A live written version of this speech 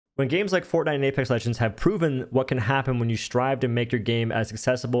When games like Fortnite and Apex Legends have proven what can happen when you strive to make your game as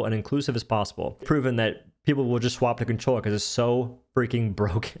accessible and inclusive as possible, proven that people will just swap the controller because it's so freaking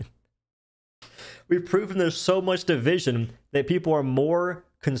broken. We've proven there's so much division that people are more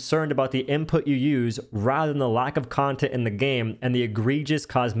concerned about the input you use rather than the lack of content in the game and the egregious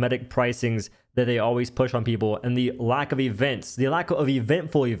cosmetic pricings that they always push on people and the lack of events, the lack of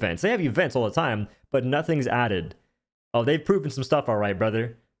eventful events. They have events all the time, but nothing's added. Oh, they've proven some stuff all right,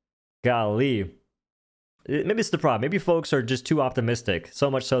 brother. Golly. Maybe it's the problem. Maybe folks are just too optimistic,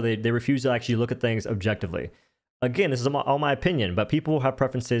 so much so they refuse to actually look at things objectively. Again, this is all my opinion, but people have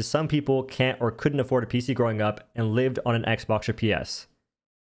preferences. Some people can't or couldn't afford a PC growing up and lived on an Xbox or PS.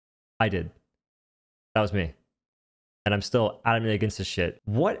 I did. That was me. And I'm still adamantly against this shit.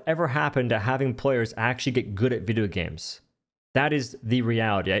 Whatever happened to having players actually get good at video games? That is the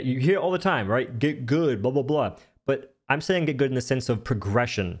reality. You hear it all the time, right? Get good, blah, blah, blah. But I'm saying get good in the sense of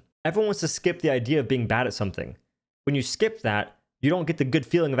progression. Everyone wants to skip the idea of being bad at something. When you skip that, you don't get the good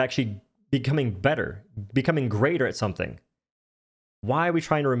feeling of actually becoming better, becoming greater at something. Why are we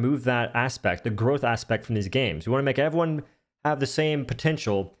trying to remove that aspect, the growth aspect from these games? We want to make everyone have the same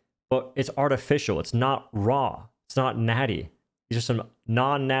potential, but it's artificial. It's not raw. It's not natty. These are some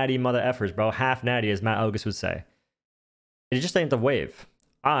non-natty mother effers, bro. Half natty, as Matt Ogus would say. It just ain't the wave.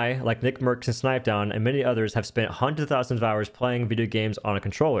 I, like Nick Merckx and Snipedown and many others, have spent hundreds of thousands of hours playing video games on a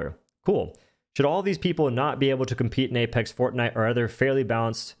controller. Cool. Should all these people not be able to compete in Apex, Fortnite, or other fairly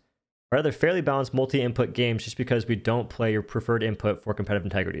balanced multi-input games just because we don't play your preferred input for competitive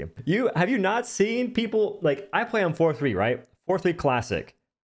integrity? Have you not seen people, like, I play on 4.3, right? 4.3 Classic.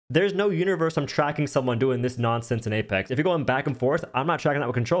 There's no universe I'm tracking someone doing this nonsense in Apex. If you're going back and forth, I'm not tracking that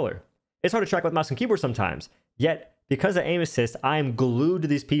with controller. It's hard to track with mouse and keyboard sometimes. Yet, because of aim assist, I am glued to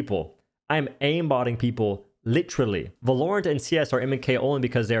these people. I am aimbotting people, literally. Valorant and CS are M&K only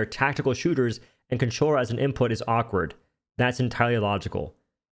because they are tactical shooters and controller as an input is awkward. That's entirely logical.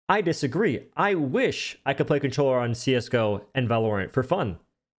 I disagree. I wish I could play controller on CSGO and Valorant for fun.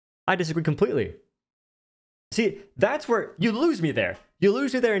 I disagree completely. See, that's where you lose me there. You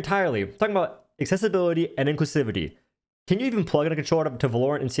lose me there entirely. I'm talking about accessibility and inclusivity. Can you even plug in a controller to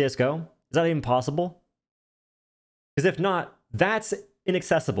Valorant and CSGO? Is that even possible? Because if not, that's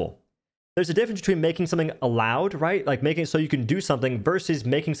inaccessible. There's a difference between making something allowed, right? Like making it so you can do something versus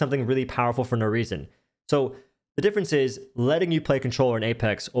making something really powerful for no reason. So the difference is letting you play controller in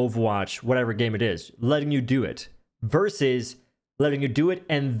Apex, Overwatch, whatever game it is, letting you do it versus letting you do it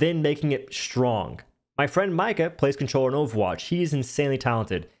and then making it strong. My friend Micah plays controller in Overwatch. He's insanely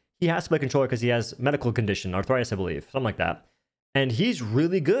talented. He has to play controller because he has medical condition, arthritis, I believe, something like that. And he's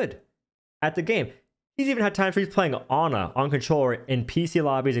really good at the game. He's even had times where he's playing Ana on controller in PC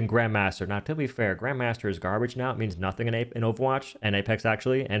lobbies and Grandmaster. Now, to be fair, Grandmaster is garbage now. It means nothing in Overwatch and Apex,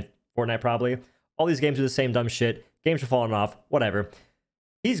 actually, and Fortnite probably. All these games do the same dumb shit. Games are falling off, whatever.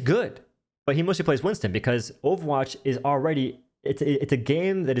 He's good, but he mostly plays Winston because Overwatch is already... It's a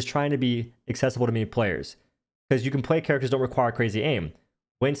game that is trying to be accessible to many players because you can play characters that don't require crazy aim.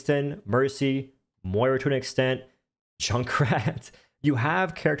 Winston, Mercy, Moira to an extent, Junkrat. You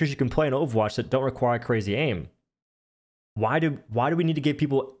have characters you can play in Overwatch that don't require crazy aim. Why do we need to give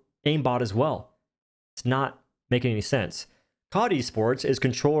people aimbot as well? It's not making any sense. COD Esports is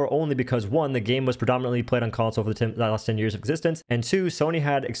controller only because 1, the game was predominantly played on console for the last 10 years of existence, and 2, Sony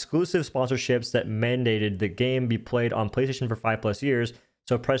had exclusive sponsorships that mandated the game be played on PlayStation for 5+ years,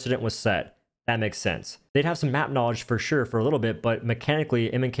 so precedent was set. That makes sense. They'd have some map knowledge for sure for a little bit, but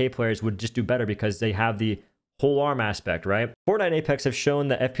mechanically, M&K players would just do better because they have the whole arm aspect, right? Fortnite and Apex have shown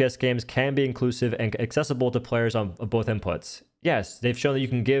that FPS games can be inclusive and accessible to players of both inputs. Yes, they've shown that you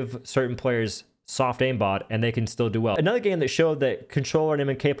can give certain players soft aimbot and they can still do well. Another game that showed that controller and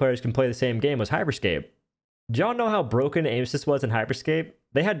M&K players can play the same game was Hyperscape. Do y'all know how broken aim assist was in Hyperscape?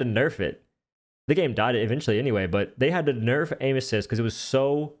 They had to nerf it. The game died eventually anyway, but they had to nerf aim assist because it was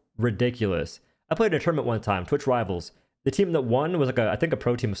so ridiculous. I played in a tournament one time, Twitch Rivals. The team that won was like I think a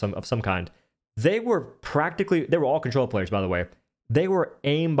pro team of some kind. They were all control players, by the way. They were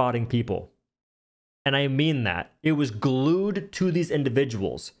aimbotting people. And I mean that. It was glued to these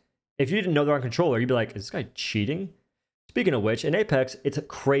individuals. If you didn't know they're on controller, you'd be like, is this guy cheating? Speaking of which, in Apex, it's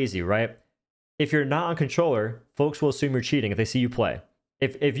crazy, right? If you're not on controller, folks will assume you're cheating if they see you play.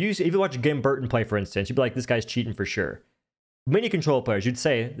 If you watch Gim Burton play, for instance, you'd be like, this guy's cheating for sure. Many control players, you'd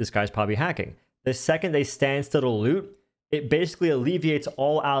say, this guy's probably hacking. The second they stand still to loot, it basically alleviates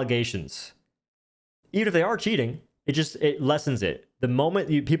all allegations. Even if they are cheating, it lessens it. The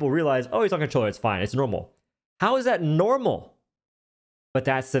moment people realize, oh, he's on controller, it's fine, it's normal. How is that normal? But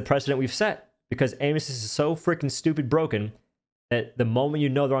that's the precedent we've set because aim assist is so freaking stupid broken that the moment you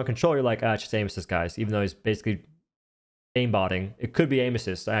know they're on control, you're like, it's just aim assist, guys. Even though he's basically aimbotting. It could be aim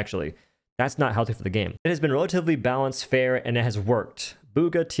assist, actually. That's not healthy for the game. It has been relatively balanced, fair, and it has worked.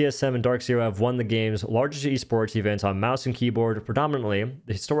 Booga, TSM, and Dark Zero have won the game's largest esports events on mouse and keyboard. Predominantly,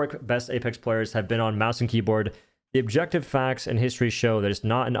 the historic best Apex players have been on mouse and keyboard. The objective facts and history show that it's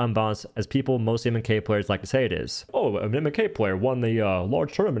not an unbalance as people, most MK players, like to say it is. Oh, an MK player won the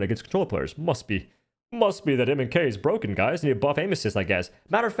large tournament against controller players. Must be that MK is broken, guys. Need to buff aim assist, I guess.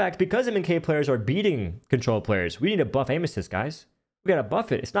 Matter of fact, because MK players are beating control players, we need to buff aim assist, guys. We gotta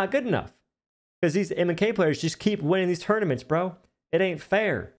buff it. It's not good enough. Because these MK players just keep winning these tournaments, bro. It ain't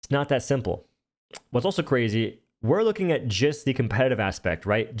fair. It's not that simple. What's also crazy, we're looking at just the competitive aspect,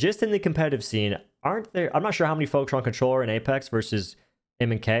 right? Just in the competitive scene, I'm not sure how many folks are on controller in Apex versus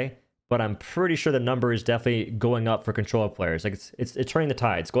MK, but I'm pretty sure the number is definitely going up for controller players. Like it's turning the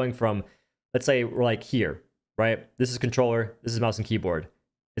tide. It's going from, let's say we're like here, right? This is controller, this is mouse and keyboard.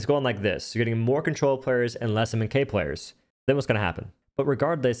 It's going like this. You're getting more controller players and less MK players. Then what's gonna happen? But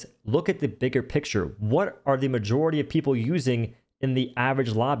regardless, look at the bigger picture. What are the majority of people using in the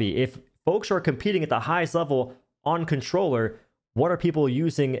average lobby? If folks are competing at the highest level on controller, what are people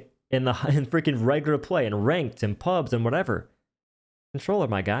using in freaking regular play and ranked and pubs and whatever? Controller,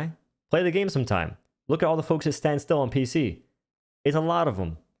 my guy. Play the game sometime. Look at all the folks that stand still on PC. It's a lot of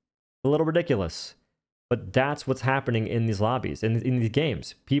them. A little ridiculous. But that's what's happening in these lobbies, in these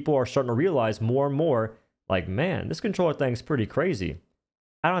games. People are starting to realize more and more, like, man, this controller thing's pretty crazy.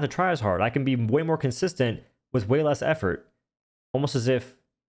 I don't have to try as hard. I can be way more consistent with way less effort. Almost as if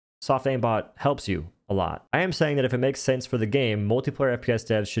soft aimbot helps you a lot. I am saying that if it makes sense for the game, multiplayer FPS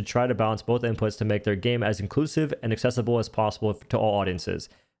devs should try to balance both inputs to make their game as inclusive and accessible as possible to all audiences.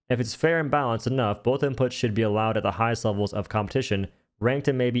 If it's fair and balanced enough, both inputs should be allowed at the highest levels of competition, ranked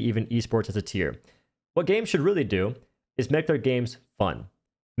and maybe even esports as a tier. What games should really do is make their games fun.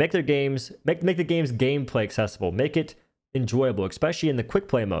 Make the game's gameplay accessible. Make it enjoyable, especially in the quick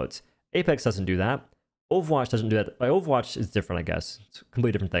play modes. Apex doesn't do that. Overwatch doesn't do that. Like, Overwatch is different, I guess. It's a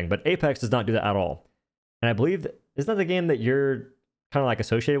completely different thing. But Apex does not do that at all. And I believe, isn't that the game that you're kind of like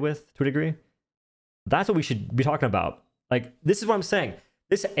associated with to a degree? That's what we should be talking about. Like, this is what I'm saying.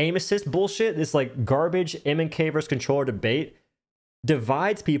 This aim assist bullshit, this like garbage M&K versus controller debate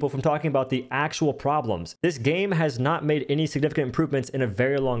divides people from talking about the actual problems. This game has not made any significant improvements in a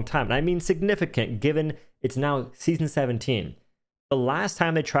very long time. And I mean significant, given it's now season 17. The last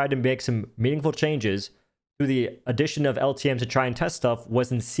time they tried to make some meaningful changes through the addition of LTMs to try and test stuff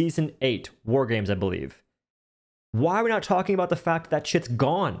was in season 8, War Games, I believe. Why are we not talking about the fact that shit's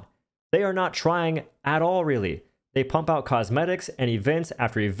gone? They are not trying at all, really. They pump out cosmetics and events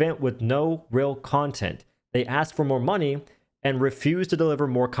after event with no real content. They ask for more money and refuse to deliver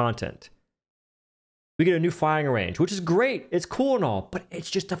more content. We get a new firing range, which is great. It's cool and all, but it's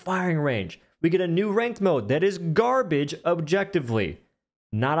just a firing range. We get a new ranked mode that is garbage objectively.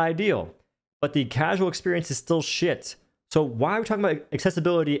 Not ideal, but the casual experience is still shit. So why are we talking about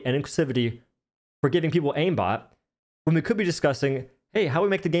accessibility and inclusivity for giving people aimbot when we could be discussing, hey, how do we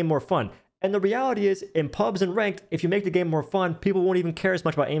make the game more fun? And the reality is, in pubs and ranked, if you make the game more fun, people won't even care as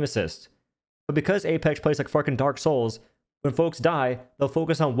much about aim assist. But because Apex plays like fucking Dark Souls, when folks die, they'll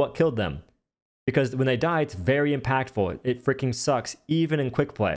focus on what killed them. Because when they die, it's very impactful. It freaking sucks, even in quick play.